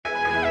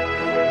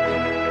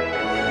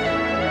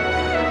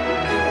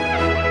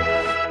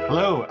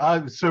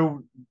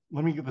So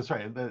let me get this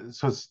right.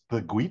 So it's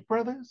the Guit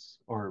brothers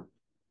or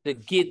The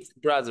Git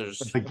brothers,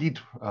 the Geet?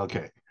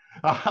 Okay.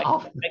 like,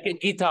 I'll- like a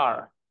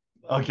guitar.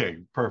 okay,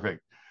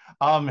 perfect.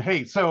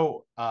 Hey,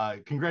 so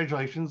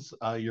congratulations.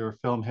 Your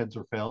film Heads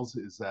or Fails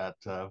is at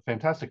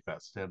Fantastic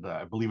Fest, and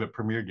I believe it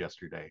premiered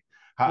yesterday.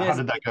 How Yes,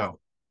 did that go?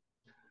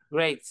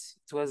 great.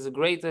 It was a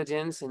great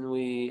audience, and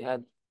we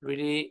had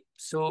really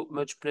so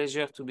much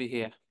pleasure to be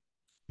here.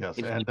 Yes,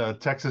 It, and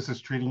Texas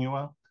is treating you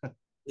well.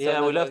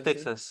 Yeah, we love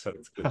Texas.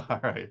 That's good. All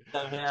right.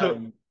 Yeah,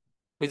 So,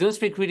 we don't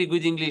speak really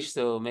good English,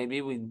 so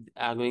maybe we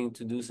are going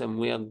to do some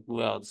weird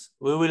words.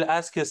 we will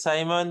ask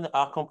Simon,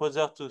 our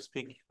composer, to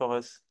speak for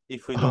us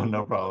if we oh, don't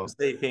no problem.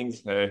 say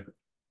things. Hey,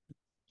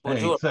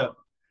 Bonjour. so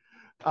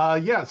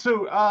yeah,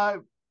 so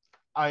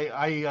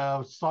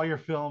I saw your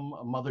film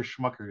Mother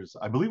Schmuckers.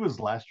 I believe it was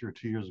last year, or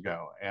 2 years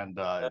ago, and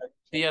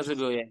 2 years just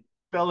ago, yeah.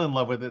 fell in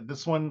love with it.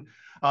 This one,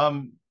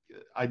 um,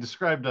 I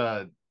described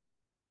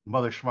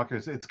Mother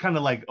Schmuckers. It's kind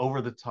of like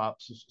over the top,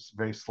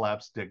 very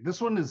slapstick.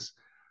 This one is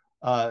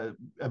a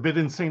bit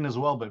insane as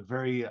well, but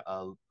very,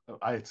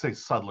 I'd say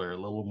subtler, a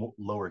little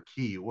lower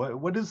key.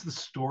 What is the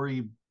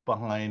story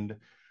behind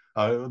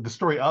the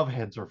story of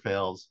Heads or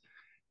Fails?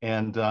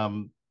 And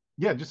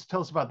yeah, just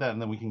tell us about that,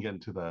 and then we can get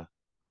into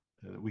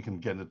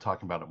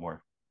talking about it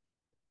more.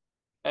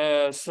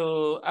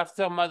 So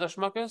after Mother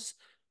Schmuckers,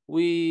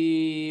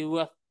 we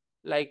were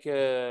like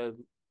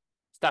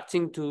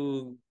starting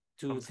to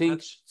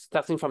think,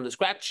 starting from the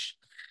scratch,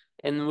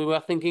 and we were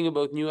thinking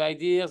about new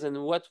ideas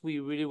and what we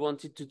really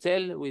wanted to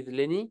tell with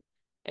Lenny.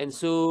 And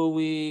so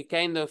we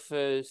kind of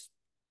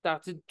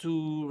started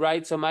to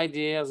write some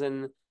ideas,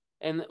 and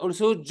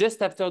also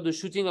just after the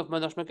shooting of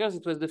Mother Schmuckers,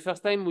 it was the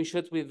first time we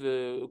shot with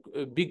a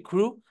big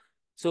crew.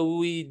 So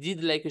we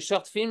did like a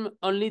short film,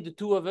 only the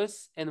two of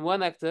us and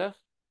one actor,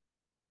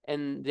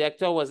 and the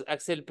actor was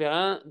Axel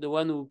Perrin, the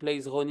one who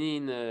plays Ronnie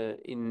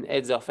in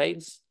Heads or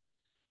Fails.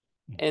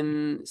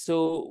 And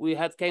so we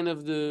had kind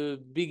of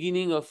the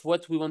beginning of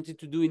what we wanted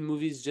to do in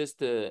movies,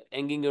 just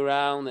hanging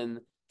around and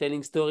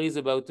telling stories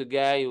about a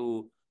guy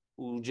who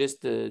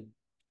just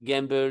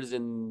gambles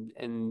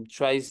and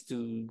tries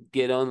to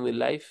get on with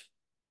life.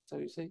 That's how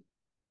you say.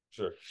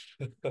 Sure.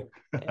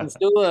 And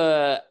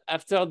so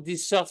after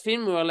this short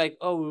film, we were like,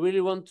 oh, we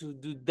really want to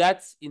do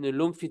that in a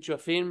long feature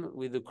film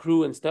with the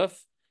crew and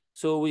stuff.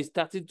 So we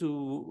started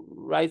to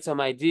write some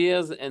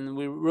ideas, and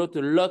we wrote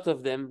a lot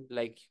of them.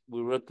 Like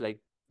we wrote like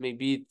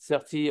maybe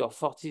 30 or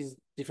 40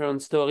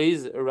 different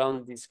stories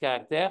around this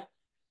character.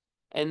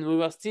 And we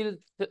were still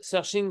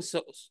searching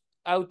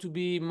how to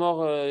be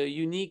more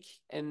unique.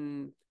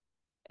 And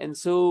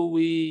so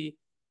we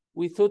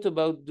thought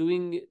about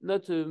doing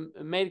not a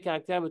male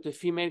character, but a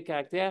female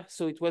character.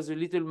 So it was a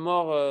little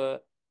more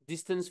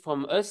distance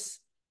from us.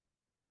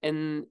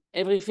 And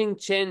everything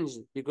changed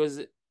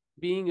because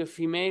being a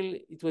female,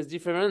 it was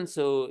different.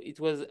 So it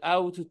was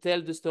how to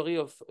tell the story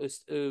of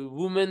a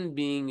woman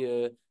being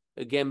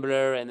a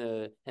gambler and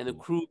a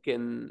crook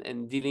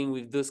and dealing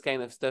with those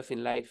kind of stuff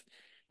in life.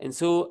 And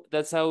so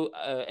that's how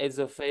Heads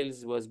of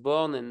Fails was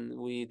born. And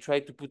we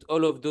tried to put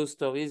all of those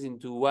stories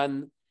into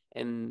one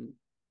and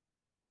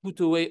put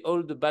away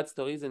all the bad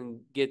stories and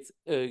get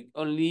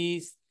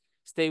only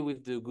stay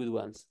with the good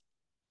ones,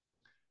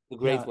 the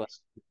great Yeah.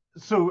 ones.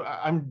 So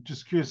I'm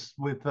just curious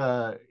with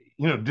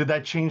did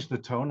that change the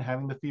tone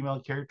having the female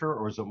character,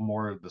 or is it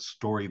more the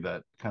story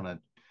that kind of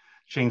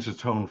changed the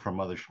tone from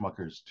Mother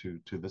Schmuckers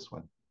to this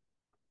one?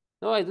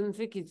 No, I don't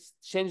think it's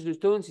changed the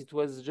tones. It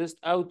was just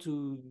how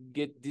to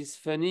get this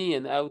funny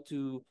and how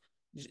to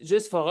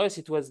just for us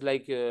it was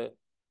like a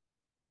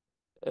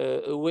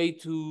way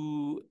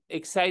to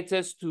excite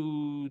us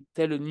to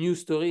tell a new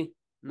story,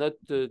 not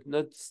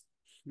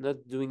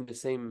doing the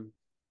same.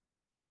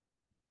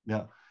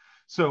 Yeah.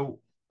 So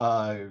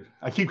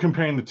I keep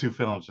comparing the two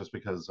films just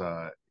because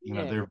Yeah.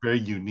 they're very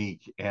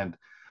unique, and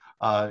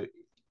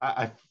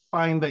I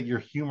find that your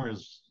humor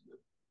is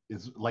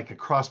like a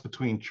cross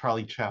between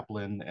Charlie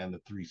Chaplin and the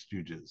Three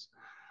Stooges.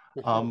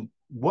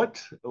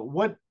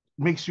 What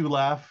makes you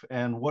laugh,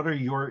 and what are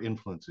your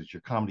influences,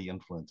 your comedy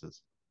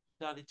influences?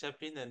 Charlie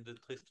Chaplin and the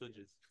Three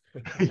Stooges.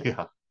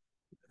 Yeah.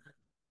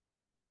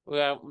 We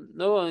are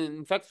no,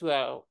 in fact, we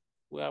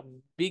are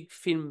big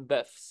film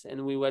buffs,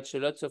 and we watch a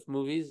lot of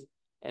movies.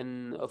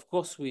 And of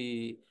course,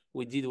 we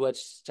did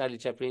watch Charlie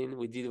Chaplin.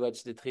 We did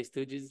watch the Three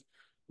Stooges.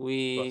 Buster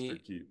We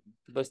Keaton.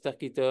 Buster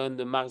Keaton,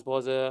 the Marx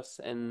Brothers,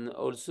 and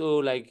also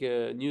like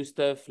new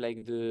stuff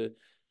like the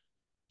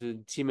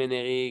Tim and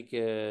Eric,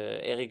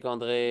 Eric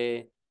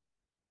Andre,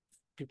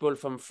 people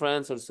from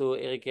France, also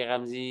Eric et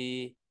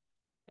Ramsey,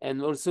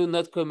 and also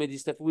not comedy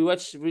stuff. We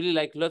watch really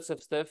like lots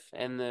of stuff,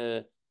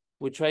 and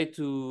we try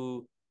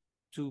to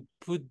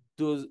put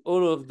those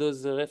all of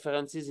those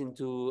references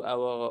into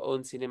our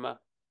own cinema.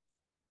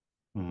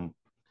 Mhm.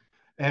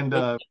 And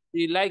But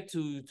we like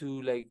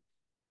to like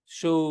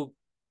show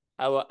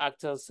our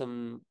actors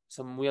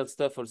some weird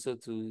stuff also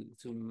to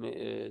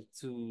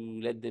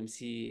let them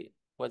see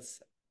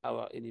what's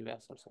our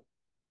universe also.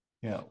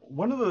 yeah,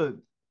 one of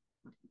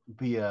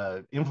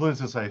the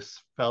influences I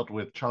felt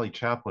with Charlie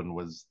Chaplin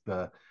was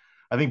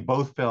I think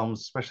both films,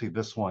 especially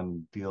this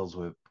one, deals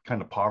with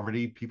kind of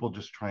poverty, people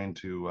just trying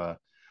to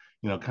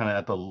kind of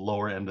at the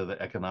lower end of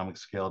the economic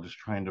scale, just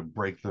trying to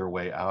break their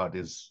way out.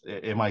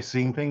 Am I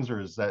seeing things, or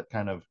is that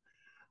kind of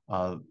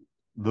uh,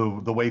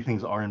 the way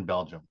things are in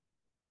Belgium?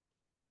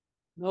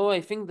 No,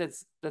 I think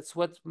that's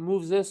what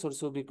moves us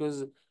also,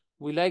 because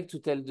we like to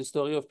tell the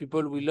story of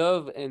people we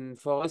love, and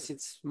for us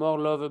it's more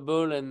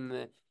lovable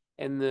and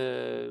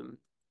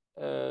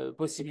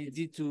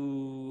possibility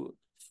to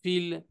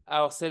feel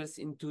ourselves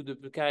into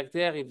the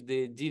character if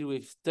they deal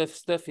with tough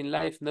stuff in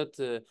life, not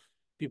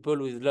people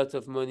with lots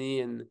of money,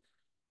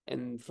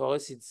 and for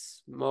us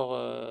it's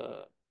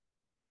more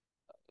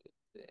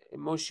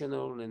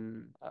emotional,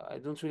 and I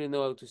don't really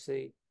know how to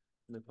say.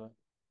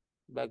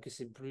 Bah, que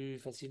c'est plus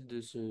facile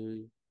de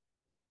se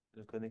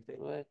connecter.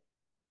 Ouais.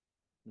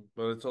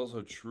 But it's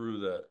also true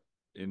that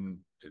in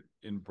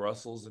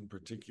Brussels in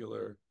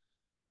particular,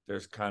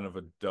 there's kind of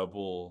a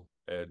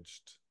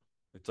double-edged.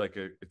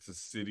 It's a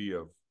city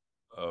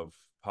of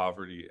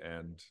poverty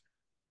and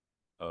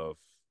of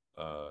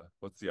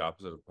what's the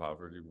opposite of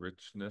poverty?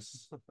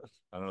 Richness.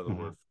 I don't know the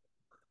word.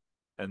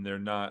 And they're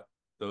not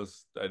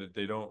those.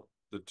 They don't.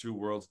 The two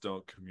worlds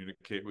don't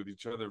communicate with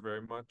each other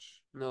very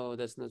much. No,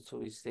 that's not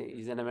so.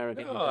 He's an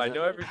American. No, I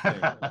know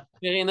everything.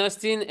 We're in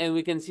Austin, and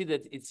we can see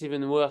that it's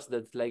even worse.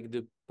 That like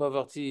the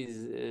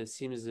poverty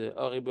seems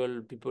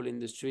horrible. People in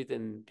the street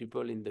and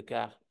people in the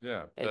car.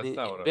 Yeah, and that's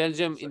not what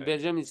Belgium. I'm saying. In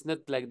Belgium, it's not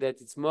like that.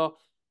 It's more.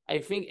 I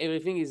think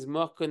everything is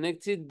more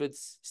connected, but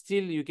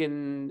still you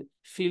can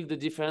feel the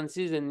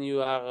differences, and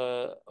you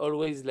are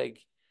always like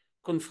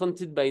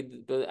confronted by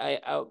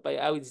by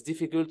how it's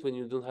difficult when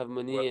you don't have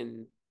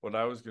money. What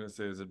I was going to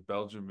say is in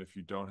Belgium, if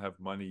you don't have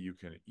money, you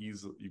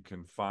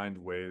can find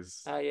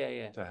ways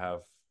to have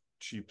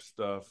cheap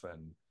stuff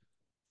and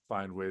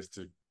find ways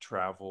to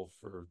travel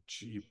for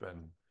cheap.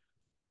 And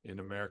in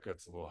America,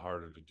 it's a little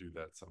harder to do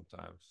that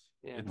sometimes.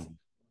 Yeah.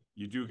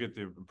 You do get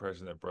the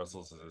impression that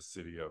Brussels is a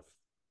city of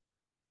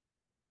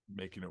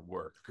making it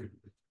work.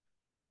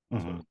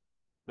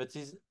 But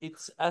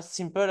it's as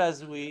simple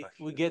as we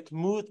get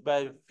moved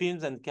by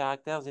films and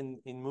characters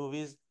in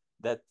movies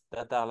that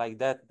are like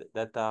that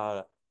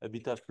are a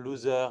bit of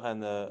loser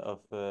and of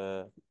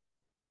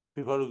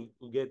people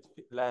who get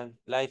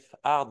life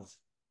hard.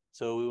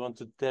 So we want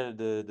to tell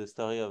the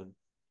story of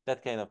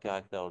that kind of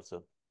character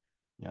also.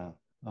 Yeah.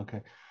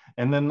 Okay.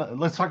 And then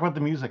let's talk about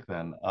the music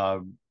then.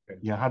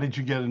 Yeah. How did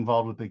you get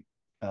involved with the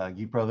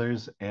Guit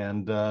brothers,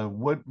 and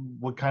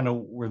what kind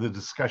of were the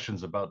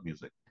discussions about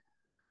music?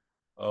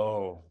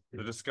 Oh,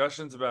 the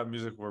discussions about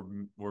music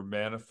were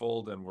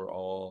manifold and were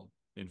all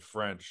in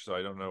French, so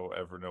I don't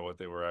ever know what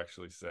they were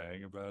actually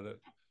saying about it.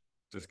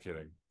 Just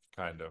kidding,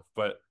 kind of.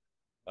 But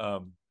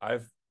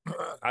I've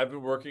I've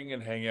been working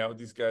and hanging out with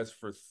these guys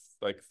for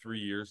like 3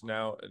 years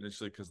now,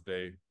 initially because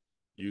they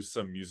used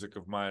some music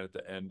of mine at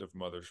the end of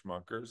Mother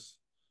Schmuckers,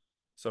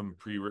 some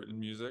pre-written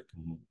music.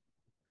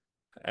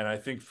 And I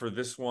think for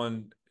this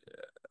one,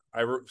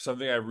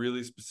 something I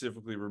really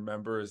specifically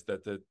remember is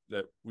that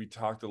we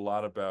talked a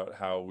lot about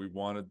how we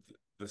wanted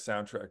the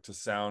soundtrack to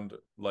sound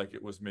like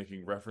it was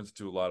making reference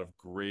to a lot of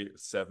great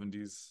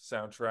 70s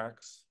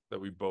soundtracks that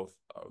we both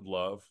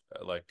love.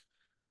 Like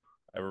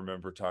I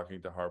remember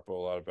talking to Harpo a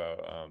lot about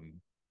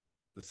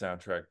the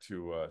soundtrack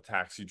to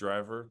Taxi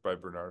Driver by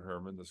Bernard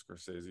Herrmann, the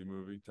Scorsese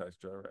movie Taxi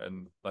Driver,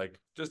 and like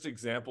just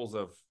examples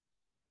of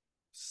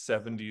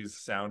 70s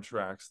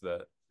soundtracks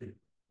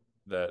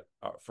that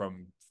are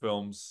from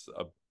films,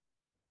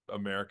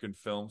 American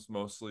films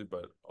mostly,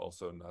 but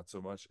also not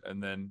so much.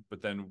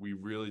 But then we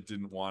really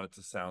didn't want it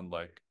to sound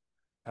like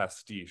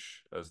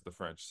pastiche, as the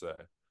French say.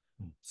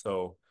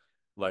 So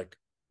like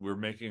we're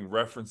making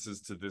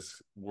references to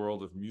this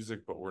world of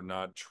music, but we're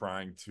not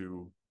trying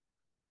to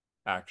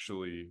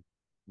actually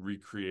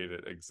recreate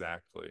it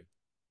exactly,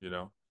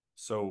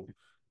 So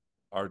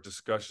our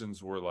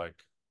discussions were like,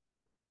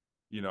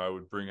 I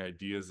would bring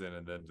ideas in,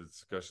 and then the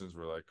discussions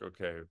were like,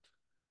 okay,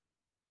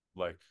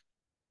 like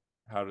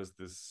how does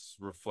this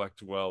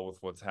reflect well with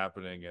what's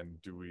happening, and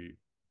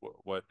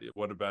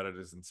what about it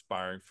is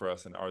inspiring for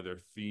us, and are there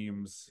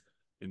themes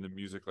in the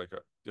music, like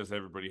does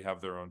everybody have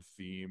their own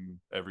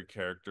theme, every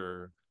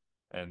character,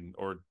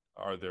 or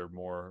are there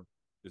more,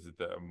 is it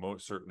that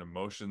certain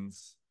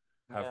emotions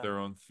have their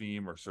own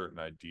theme, or certain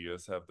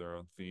ideas have their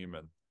own theme?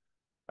 And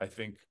I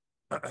think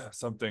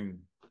something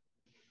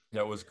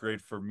that was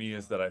great for me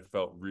is that I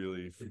felt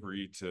really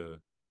free to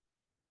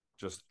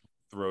just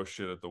throw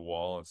shit at the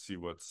wall and see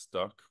what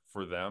stuck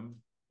for them,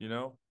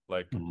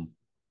 like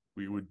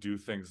we would do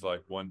things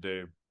like one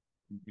day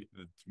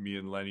me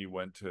and Lenny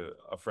went to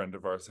a friend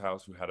of ours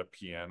house who had a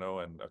piano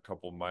and a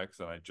couple mics,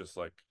 and I just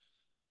like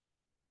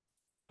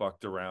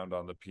fucked around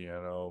on the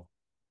piano,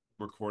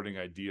 recording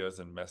ideas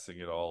and messing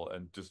it all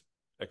and just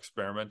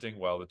experimenting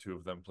while the two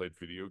of them played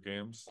video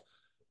games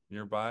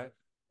nearby.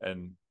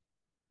 And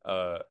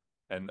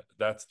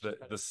that's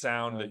the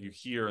sound that you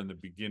hear in the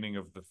beginning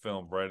of the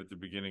film. Right at the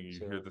beginning, you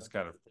hear this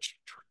kind of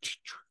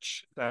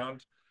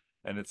sound,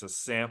 and it's a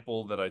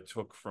sample that I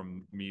took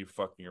from me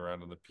fucking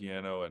around on the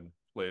piano. And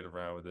played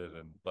around with it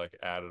and like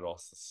added all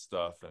the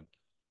stuff. And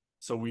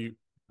so we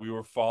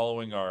were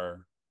following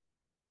our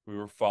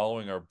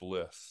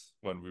bliss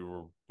when we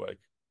were like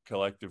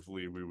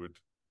collectively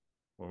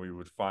when we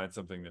would find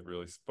something that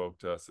really spoke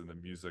to us in the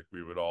music,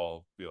 we would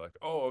all be like,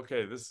 oh,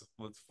 okay, let's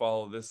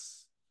follow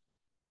this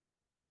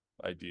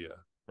idea,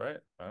 right?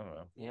 I don't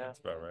know. Yeah, that's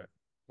about right.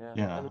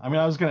 Yeah. I mean,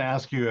 I was going to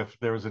ask you if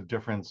there was a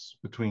difference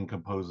between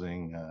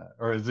composing,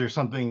 or is there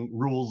something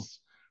rules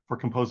for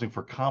composing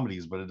for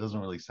comedies, but it doesn't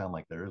really sound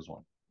like there is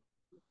one.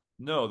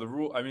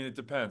 No, I mean, it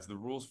depends. The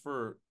rule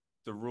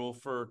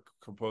for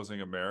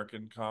composing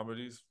American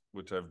comedies,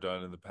 which I've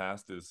done in the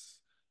past, is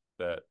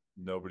that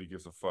nobody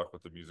gives a fuck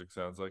what the music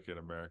sounds like in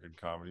American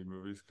comedy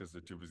movies because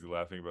they're too busy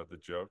laughing about the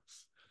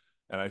jokes.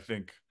 And I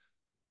think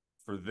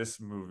for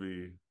this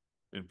movie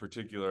in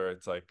particular,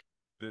 it's like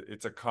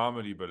it's a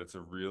comedy, but it's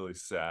a really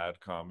sad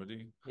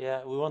comedy.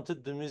 Yeah, we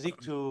wanted the music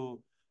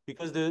to,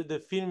 because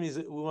the film is,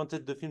 we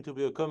wanted the film to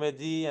be a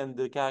comedy and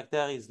the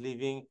character is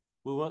living.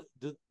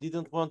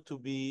 Didn't want to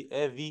be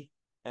heavy,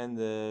 and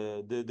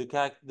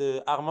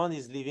the Armand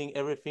is living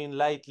everything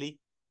lightly,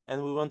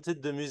 and we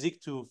wanted the music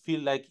to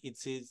feel like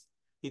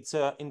it's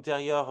her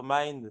interior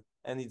mind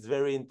and it's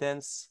very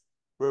intense,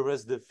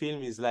 whereas the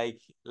film is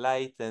like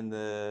light and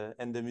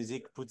the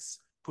music puts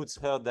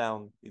her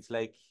down. It's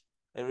like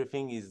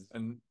everything is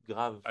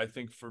grave. I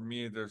think for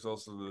me, there's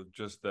also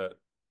just that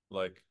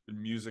like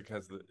music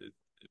has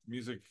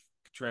music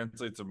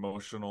translates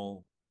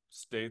emotional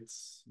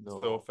states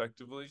so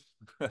effectively.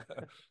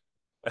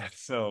 And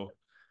so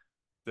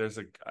there's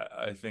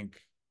I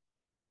think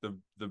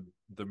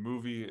the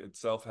movie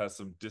itself has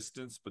some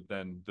distance, but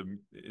then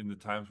in the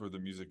times where the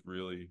music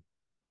really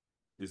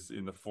is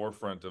in the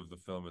forefront of the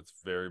film, it's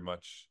very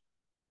much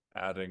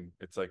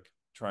it's like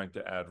trying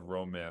to add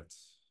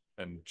romance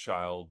and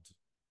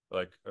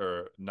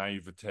or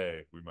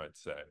naivete, we might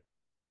say,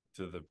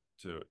 to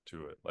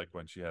it. Like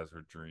when she has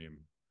her dream,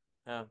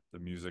 the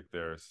music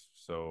there is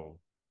so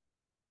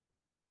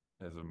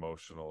as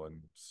emotional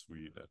and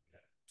sweet and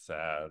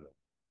sad.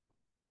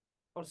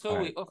 Also,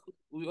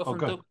 we often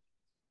talk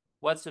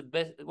what's a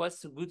good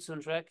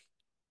soundtrack,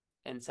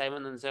 and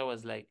Simon answer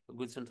was like, a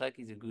good soundtrack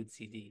is a good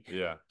CD.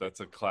 Yeah, that's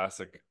a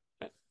classic.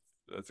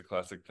 That's a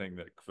classic thing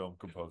that film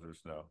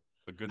composers know.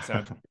 A good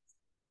soundtrack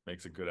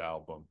makes a good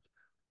album.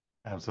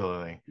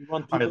 Absolutely. We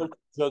want people to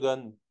jog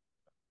on.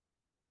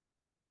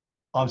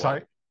 I'm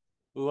sorry.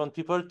 We want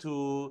people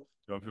to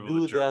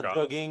do their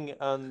jogging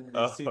on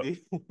the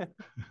CD.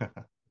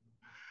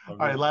 All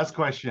right, last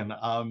question.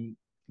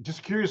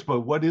 Just curious,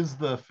 but what is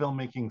the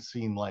filmmaking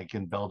scene like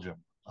in Belgium?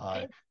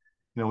 You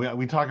know,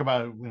 we talk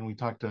about it when we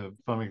talk to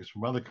filmmakers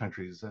from other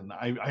countries, and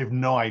I have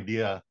no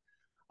idea.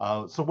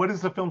 So what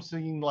is the film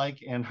scene like,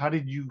 and how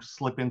did you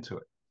slip into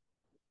it?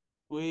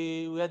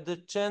 We had the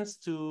chance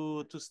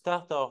to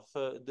start off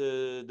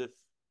to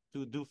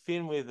do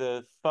film with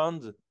a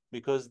fund,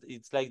 because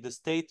it's like the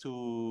state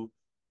who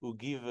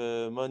give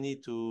money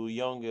to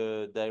young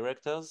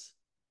directors,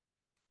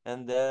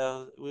 and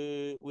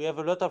we have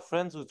a lot of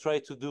friends who try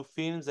to do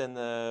films, and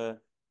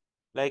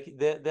like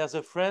there's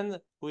a friend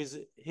who is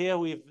here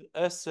with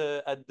us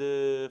at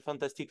the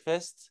Fantastic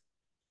Fest.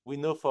 We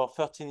know for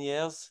 13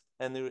 years,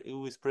 and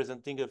who is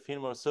presenting a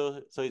film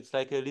also. So it's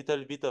like a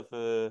little bit of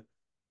a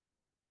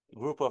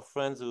group of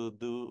friends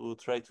who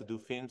try to do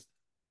films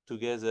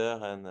together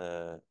and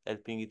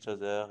helping each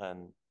other,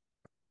 and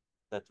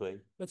that way.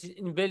 But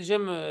in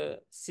Belgium,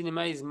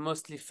 cinema is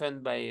mostly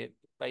funded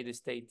by the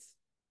states.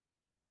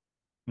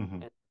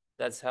 Mm-hmm.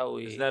 That's how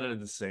we. Is that an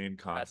insane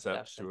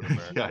concept to an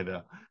American? Yeah, I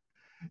know.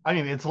 I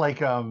mean, it's like,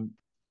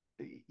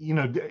 you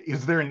know,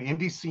 is there an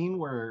indie scene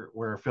where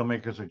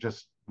filmmakers are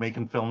just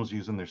making films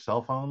using their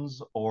cell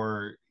phones,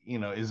 or you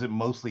know, is it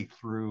mostly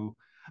through?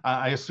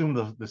 I assume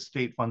the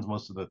state funds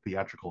most of the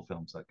theatrical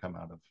films that come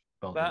out of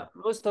Belgium. But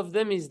most of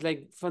them is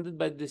like funded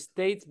by the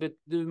states, but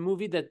the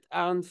movie that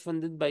aren't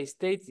funded by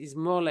states is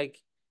more like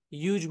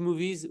huge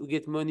movies who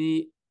get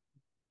money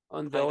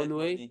on their own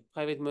way,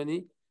 private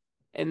money.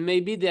 And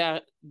maybe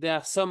there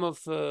are some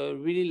of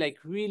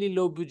really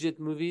low budget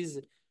movies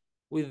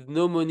with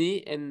no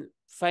money, and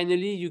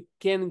finally you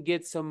can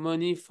get some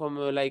money from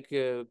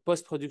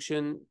post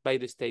production by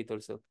the state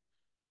also.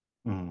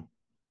 Mm-hmm.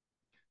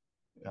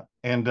 Yeah,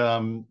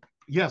 and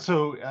yeah,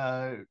 so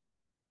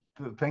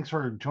thanks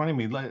for joining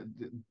me.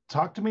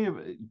 Talk a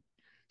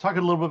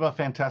little bit about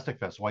Fantastic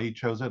Fest, why you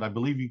chose it. I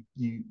believe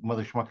you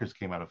Mother Schmuckers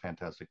came out of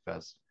Fantastic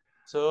Fest.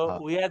 So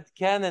we had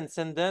Cannes and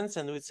Sundance,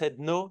 and we said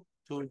no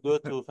to go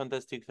to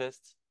Fantastic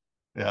Fest.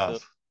 Yeah, so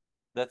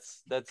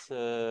that's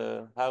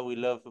how we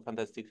love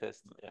Fantastic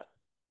Fest. Yeah.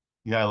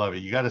 Yeah, I love it.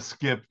 You got to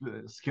skip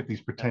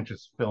these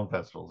pretentious film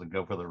festivals and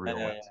go for the real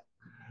ones.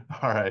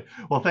 All right.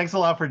 Well, thanks a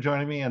lot for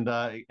joining me, and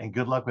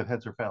good luck with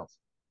Heads or Fails.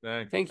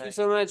 Thanks. Thank you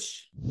so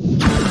much.